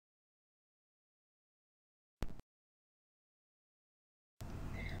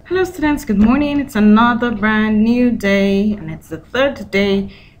Hello students, good morning. It's another brand new day and it's the third day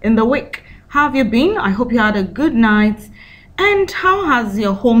in the week. How have you been? I hope you had a good night. And how has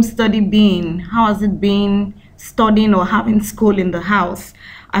your home study been? How has it been studying or having school in the house?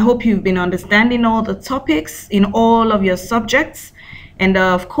 I hope you've been understanding all the topics in all of your subjects. And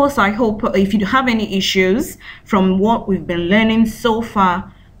of course, I hope if you have any issues from what we've been learning so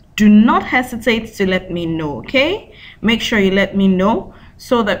far, do not hesitate to let me know, okay? Make sure you let me know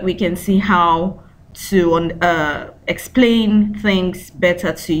so that we can see how to explain things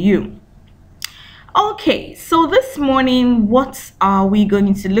better to you. Okay, so this morning, what are we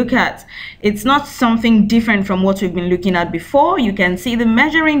going to look at? It's not something different from what we've been looking at before. You can see the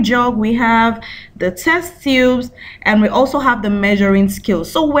measuring jug, we have the test tubes, and we also have the measuring scale.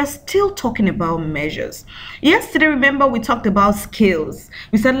 So we're still talking about measures. Yesterday, remember, we talked about scales.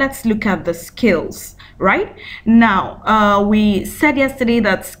 We said, let's look at the scales, right? Now, we said yesterday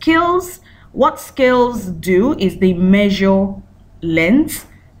that scales, what scales do is they measure length,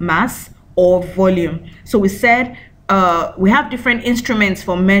 mass, or volume. So we said we have different instruments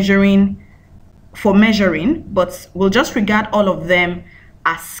for measuring, but we'll just regard all of them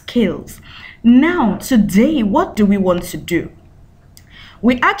as scales. Now today, what do we want to do?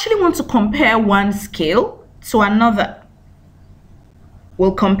 We actually want to compare one scale to another.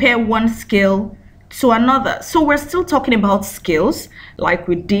 We'll compare one scale to another. So we're still talking about scales like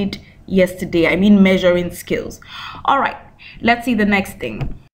we did yesterday. I mean measuring scales. All right, let's see the next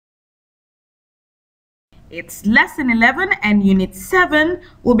thing. It's lesson 11 and unit 7.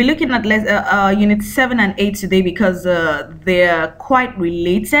 We'll be looking at unit 7 and 8 today because they're quite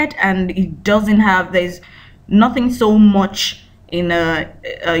related, and there's nothing so much in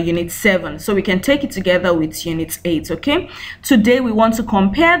unit 7, so we can take it together with unit 8. Okay, today we want to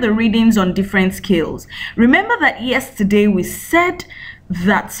compare the readings on different scales. Remember that yesterday we said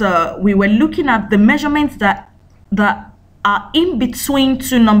that we were looking at the measurements that are in between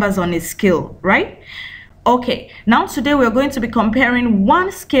two numbers on a scale, right? Okay, now today we're going to be comparing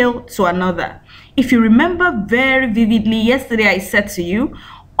one scale to another. If you remember very vividly, yesterday I said to you,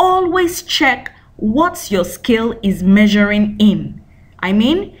 always check what your scale is measuring in. I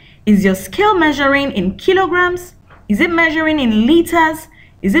mean, is your scale measuring in kilograms? Is it measuring in liters?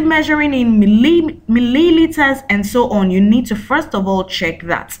 Is it measuring in milliliters? And so on. You need to first of all check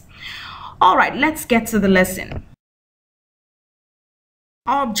that. All right, let's get to the lesson.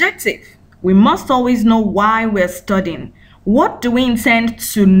 Our objective. We must always know why we're studying. What do we intend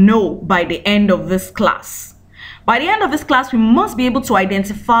to know by the end of this class? By the end of this class, we must be able to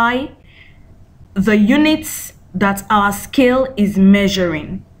identify the units that our scale is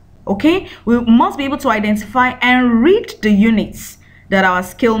measuring. Okay? We must be able to identify and read the units that our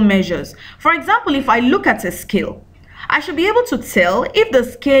scale measures. For example, if I look at a scale, I should be able to tell if the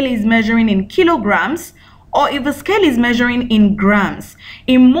scale is measuring in kilograms or if the scale is measuring in grams.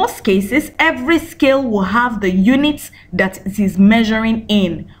 In most cases, every scale will have the units that it is measuring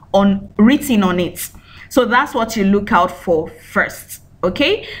in written on it. So that's what you look out for first.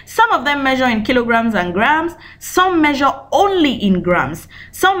 Okay, some of them measure in kilograms and grams, some measure only in grams,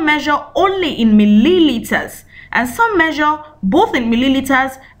 some measure only in milliliters, and some measure both in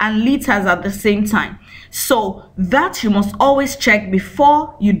milliliters and liters at the same time. So that you must always check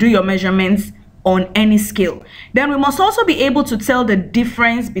before you do your measurements on any scale. Then we must also be able to tell the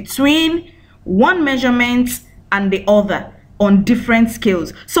difference between one measurement and the other on different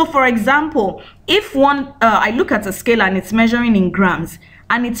scales. So for example, if I look at a scale and it's measuring in grams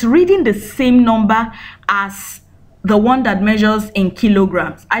and it's reading the same number as the one that measures in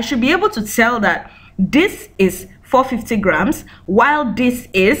kilograms, I should be able to tell that this is 450 grams while this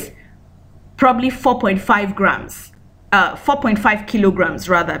is probably 4.5 grams. 4.5 kilograms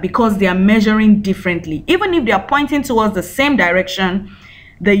rather, because they are measuring differently. Even if they are pointing towards the same direction,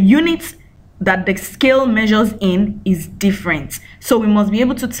 the units that the scale measures in is different. So we must be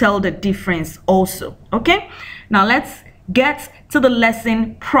able to tell the difference also. Okay, now let's get to the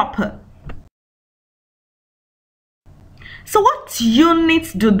lesson proper. So what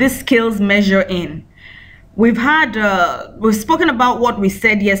units do these scales measure in? We've spoken about what we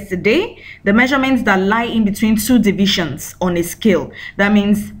said yesterday, the measurements that lie in between two divisions on a scale. That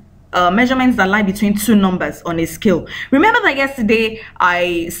means measurements that lie between two numbers on a scale. Remember that yesterday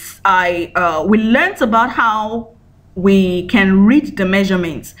we learned about how we can read the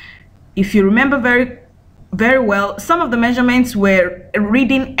measurements. If you remember very well, some of the measurements were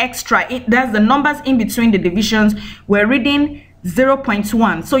reading extra. That's the numbers in between the divisions. We're reading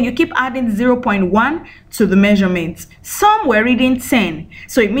 0.1. So you keep adding 0.1 to the measurements. Some were reading 10.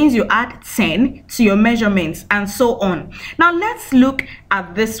 So it means you add 10 to your measurements and so on. Now let's look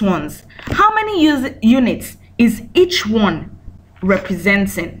at this ones. How many units is each one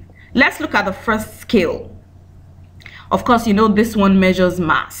representing? Let's look at the first scale. Of course, you know this one measures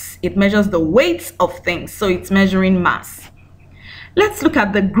mass. It measures the weight of things. So it's measuring mass. Let's look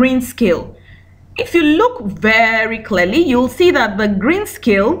at the green scale. If you look very clearly, you'll see that the green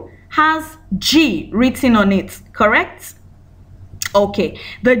scale has G written on it, correct? Okay,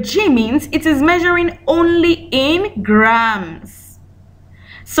 the G means it is measuring only in grams.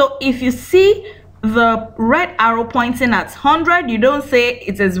 So if you see the red arrow pointing at 100, you don't say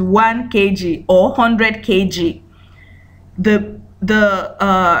it is 1 kg or 100 kg. The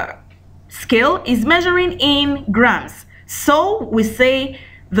scale is measuring in grams. So we say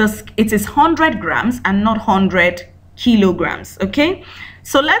it is 100 grams and not 100 kilograms. Okay,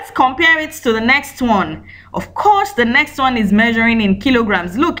 so let's compare it to the next one. Of course, the next one is measuring in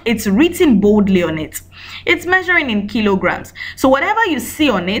kilograms. Look, it's written boldly on it. It's measuring in kilograms. So whatever you see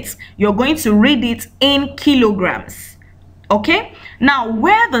on it, you're going to read it in kilograms. Okay, now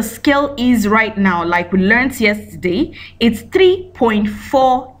where the scale is right now, like we learned yesterday, it's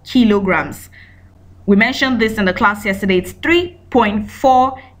 3.4 kilograms. We mentioned this in the class yesterday. It's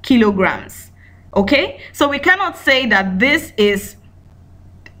 3.4 kilograms. Okay, so we cannot say that this is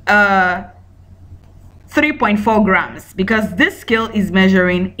 3.4 grams because this scale is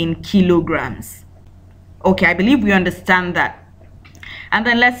measuring in kilograms. Okay, I believe we understand that. And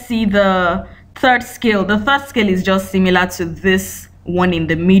then let's see the third scale. The third scale is just similar to this one in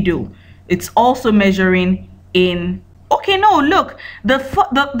the middle. It's also measuring in, okay, no, look,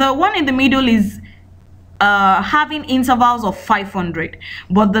 the one in the middle is having intervals of 500,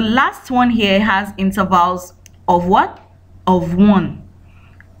 but the last one here has intervals of what? Of one,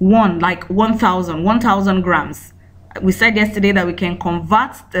 like 1000 grams. We said yesterday that we can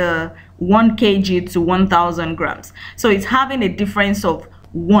convert the 1 kg to 1000 grams. So it's having a difference of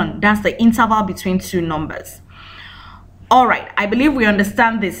 1. That's the interval between two numbers. All right, I believe we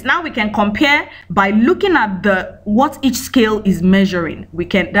understand this. Now we can compare by looking at what each scale is measuring.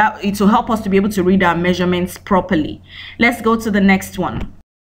 It will help us to be able to read our measurements properly. Let's go to the next one.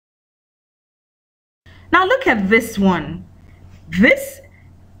 Now look at this one. This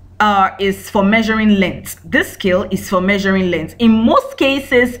is for measuring length. This scale is for measuring length. In most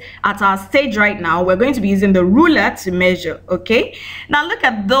cases, at our stage right now, we're going to be using the ruler to measure. Okay, now look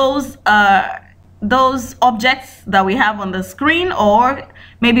at those objects that we have on the screen, or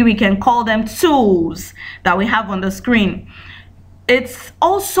maybe we can call them tools that we have on the screen. It's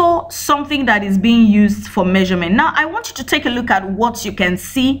also something that is being used for measurement. Now I want you to take a look at what you can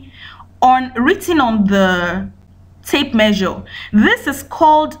see written on the tape measure. This is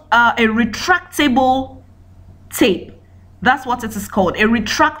called a retractable tape. That's what it is called, a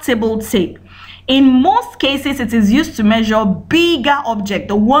retractable tape. In most cases, it is used to measure bigger objects,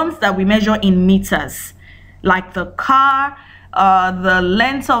 the ones that we measure in meters, like the car, the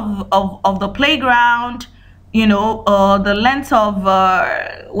length of the playground, you know, the length of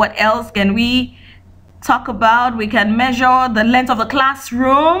what else can we talk about? We can measure the length of the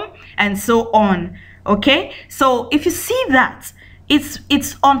classroom and so on. Okay, so if you see that, it's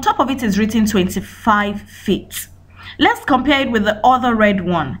on top of it is written 25 feet. Let's compare it with the other red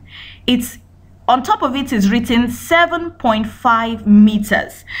one. It's on top of it is written 7.5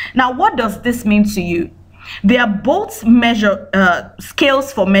 meters. Now, what does this mean to you? They are both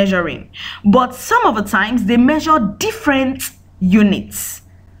scales for measuring, but some of the times they measure different units.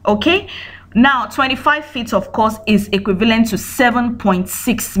 Okay, now 25 feet, of course, is equivalent to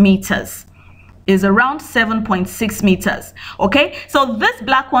 7.6 meters. Is around 7.6 meters. Okay, so this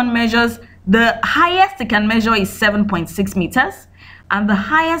black one measures, the highest it can measure is 7.6 meters, and the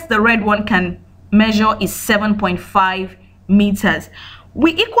highest the red one can measure is 7.5 meters.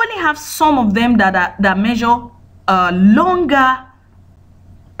 We equally have some of them that measure longer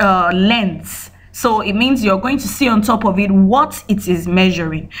lengths. So it means you're going to see on top of it what it is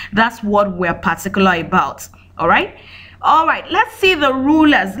measuring. That's what we're particular about. All right, let's see the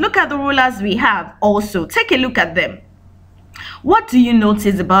rulers. Look at the rulers we have also. Take a look at them. What do you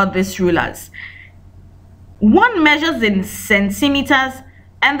notice about these rulers? One measures in centimeters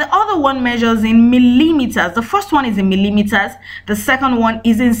and the other one measures in millimeters. The first one is in millimeters, the second one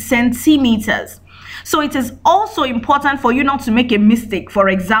is in centimeters. So it is also important for you not to make a mistake. For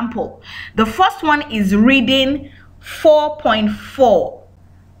example, the first one is reading 4.4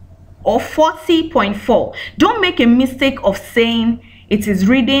 or 40.4. Don't make a mistake of saying it is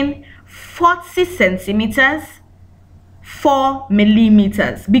reading 40 centimeters 4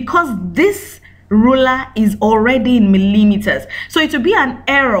 millimeters because this ruler is already in millimeters. So it will be an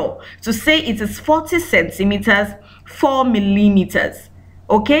error to say it is 40 centimeters, 4 millimeters.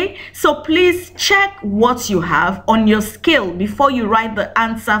 Okay, so please check what you have on your scale before you write the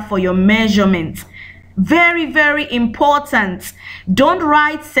answer for your measurement. Very, very important. Don't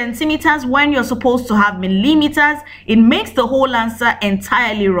write centimeters when you're supposed to have millimeters. It makes the whole answer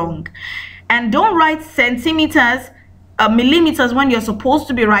entirely wrong. And don't write millimeters when you're supposed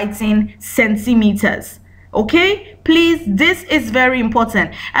to be writing centimeters. Okay, please, this is very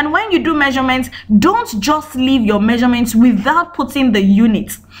important. And when you do measurements, don't just leave your measurements without putting the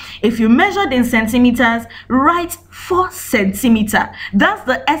units. If you measured in centimeters, write 4 centimeter. That's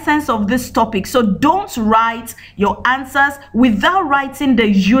the essence of this topic. So don't write your answers without writing the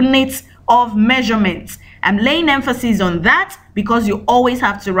units of measurements. I'm laying emphasis on that because you always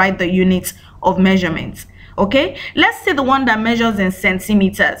have to write the units of measurements. Okay, let's see the one that measures in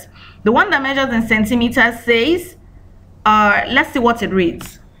centimeters. The one that measures in centimeters says, let's see what it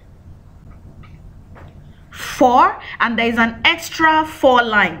reads. 4, and there is an extra 4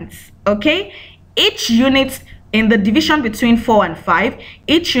 lines. Okay, each unit in the division between 4 and 5,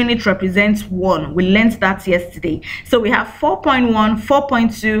 each unit represents 1. We learned that yesterday. So we have 4.1,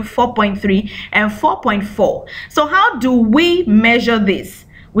 4.2, 4.3, and 4.4. So how do we measure this?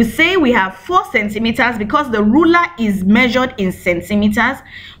 We say we have 4 centimeters because the ruler is measured in centimeters.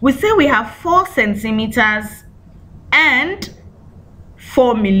 We say we have 4 centimeters and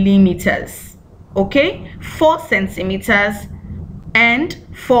 4 millimeters. Okay, 4 centimeters and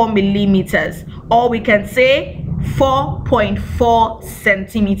 4 millimeters. Or we can say 4.4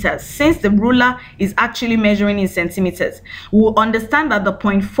 centimeters. Since the ruler is actually measuring in centimeters, we'll understand that the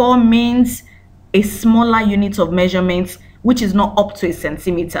 0.4 means a smaller unit of measurement, which is not up to a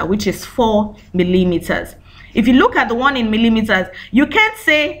centimeter, which is 4 millimeters. If you look at the one in millimeters, you can't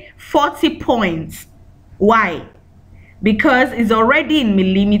say 40 points. Why? Because it's already in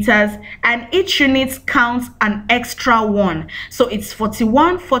millimeters and each unit counts an extra 1. So it's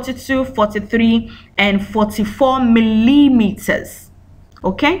 41, 42, 43, and 44 millimeters.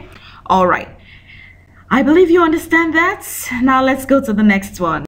 Okay? All right. I believe you understand that. Now let's go to the next one.